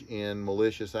engage in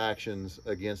malicious actions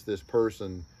against this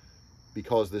person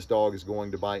because this dog is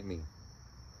going to bite me.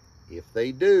 If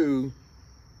they do,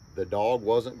 the dog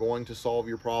wasn't going to solve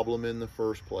your problem in the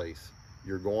first place.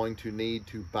 You're going to need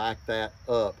to back that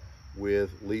up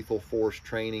with lethal force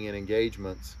training and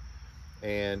engagements.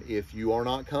 And if you are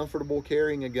not comfortable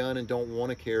carrying a gun and don't want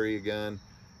to carry a gun,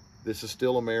 this is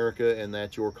still America, and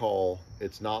that's your call.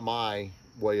 It's not my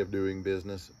way of doing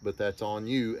business, but that's on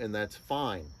you, and that's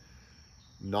fine.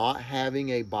 Not having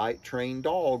a bite trained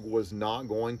dog was not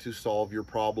going to solve your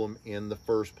problem in the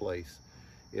first place.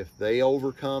 If they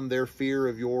overcome their fear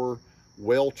of your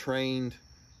well-trained,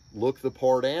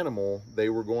 look-the-part animal, they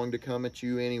were going to come at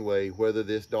you anyway, whether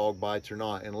this dog bites or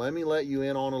not. And let me let you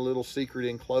in on a little secret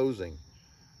in closing.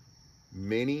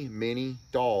 Many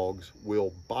dogs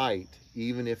will bite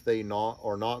even if they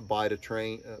are not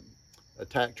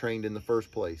attack trained in the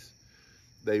first place.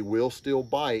 They will still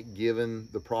bite given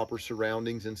the proper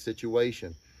surroundings and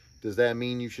situation. Does that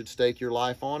mean you should stake your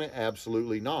life on it?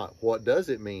 Absolutely not. What does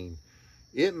it mean?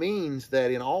 It means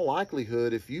that in all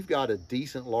likelihood, if you've got a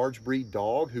decent large breed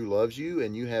dog who loves you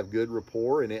and you have good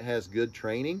rapport and it has good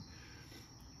training,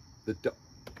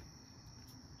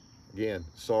 again,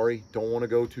 sorry, don't want to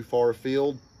go too far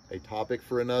afield, a topic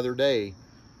for another day.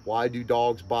 Why do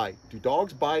dogs bite? Do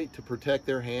dogs bite to protect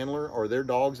their handler? Are there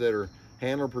dogs that are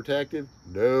handler protective?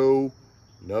 No.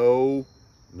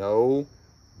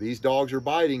 These dogs are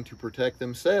biting to protect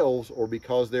themselves, or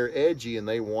because they're edgy and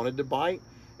they wanted to bite,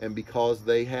 and because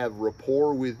they have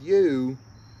rapport with you,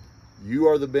 you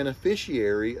are the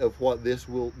beneficiary of what this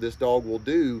dog will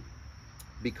do.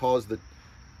 Because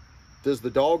does the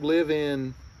dog live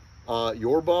in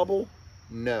your bubble?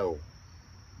 No.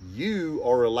 You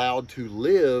are allowed to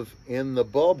live in the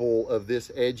bubble of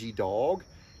this edgy dog,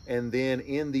 and then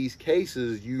in these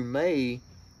cases you may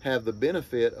have the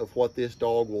benefit of what this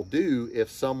dog will do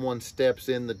if someone steps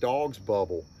in the dog's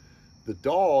bubble. The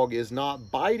dog is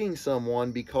not biting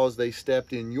someone because they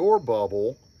stepped in your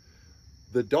bubble.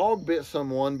 The dog bit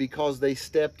someone because they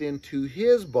stepped into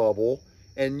his bubble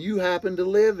and you happen to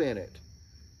live in it.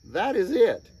 That is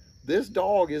it. This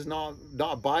dog is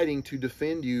not biting to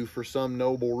defend you for some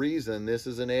noble reason. This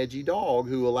is an edgy dog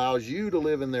who allows you to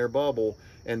live in their bubble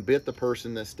and bit the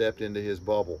person that stepped into his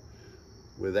bubble.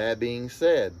 With that being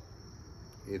said,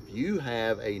 if you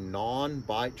have a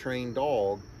non-bite trained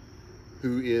dog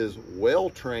who is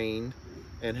well trained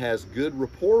and has good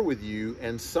rapport with you,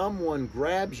 and someone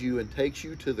grabs you and takes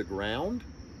you to the ground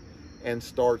and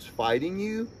starts fighting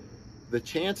you, the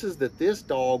chances that this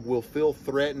dog will feel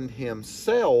threatened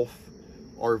himself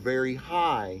are very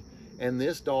high, and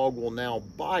this dog will now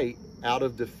bite out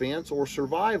of defense or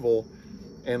survival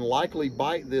and likely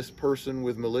bite this person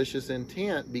with malicious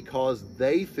intent because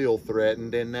they feel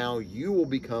threatened, and now you will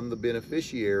become the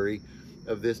beneficiary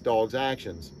of this dog's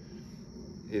actions.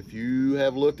 If you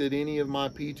have looked at any of my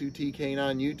P2T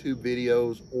Canine YouTube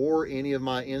videos or any of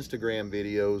my Instagram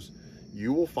videos,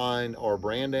 you will find our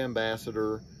brand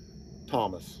ambassador,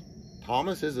 Thomas.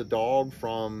 Thomas is a dog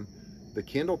from the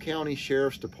Kendall County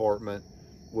Sheriff's Department,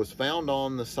 was found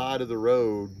on the side of the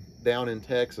road down in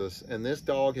Texas, and this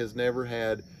dog has never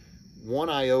had one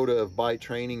iota of bite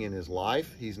training in his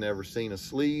life. He's never seen a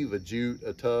sleeve, a jute,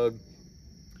 a tug.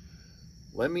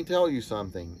 Let me tell you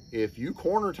something. If you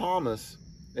corner Thomas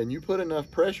and you put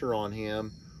enough pressure on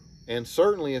him, and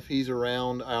certainly if he's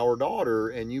around our daughter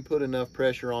and you put enough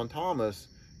pressure on Thomas,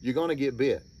 you're going to get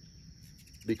bit.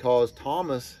 Because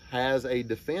Thomas has a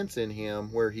defense in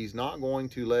him where he's not going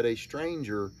to let a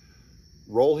stranger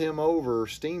roll him over,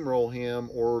 steamroll him,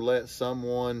 or let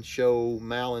someone show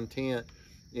malintent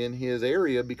in his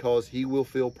area, because he will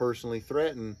feel personally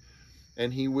threatened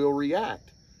and he will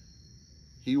react.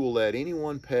 He will let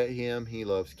anyone pet him. He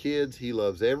loves kids. He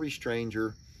loves every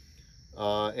stranger.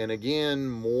 And again,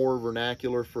 more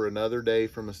vernacular for another day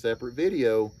from a separate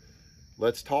video.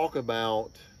 Let's talk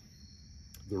about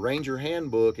the Ranger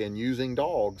Handbook and using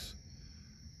dogs.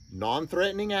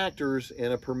 Non-threatening actors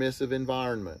in a permissive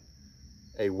environment.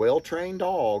 A well-trained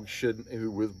dog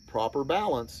with proper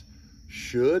balance,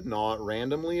 should not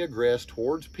randomly aggress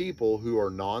towards people who are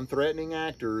non-threatening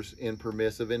actors in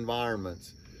permissive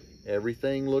environments.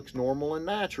 Everything looks normal and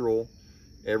natural.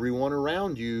 Everyone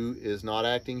around you is not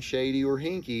acting shady or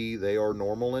hinky. They are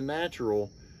normal and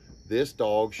natural. This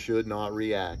dog should not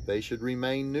react. They should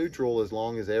remain neutral as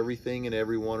long as everything and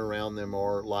everyone around them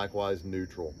are likewise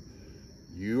neutral.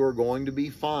 You are going to be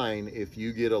fine if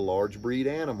you get a large breed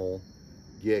animal.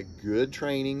 Get good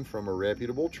training from a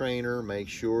reputable trainer. Make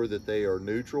sure that they are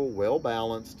neutral, well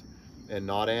balanced, and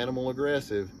not animal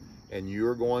aggressive, and you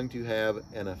are going to have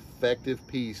an effective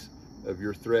piece of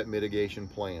your threat mitigation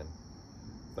plan.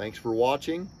 Thanks for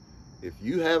watching. If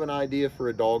you have an idea for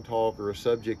a dog talk or a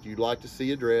subject you'd like to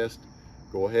see addressed,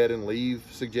 go ahead and leave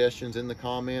suggestions in the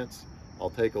comments. I'll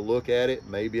take a look at it.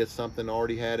 Maybe it's something I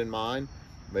already had in mind.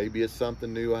 Maybe it's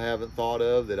something new I haven't thought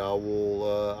of that I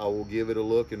will give it a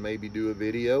look and maybe do a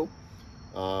video.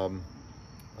 I'm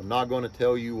not going to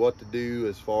tell you what to do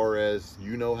as far as,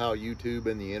 you know how YouTube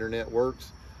and the internet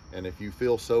works. And if you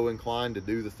feel so inclined to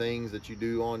do the things that you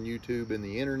do on YouTube and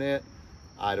the internet,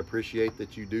 I'd appreciate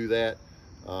that you do that.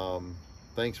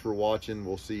 Thanks for watching.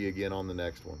 We'll see you again on the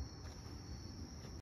next one.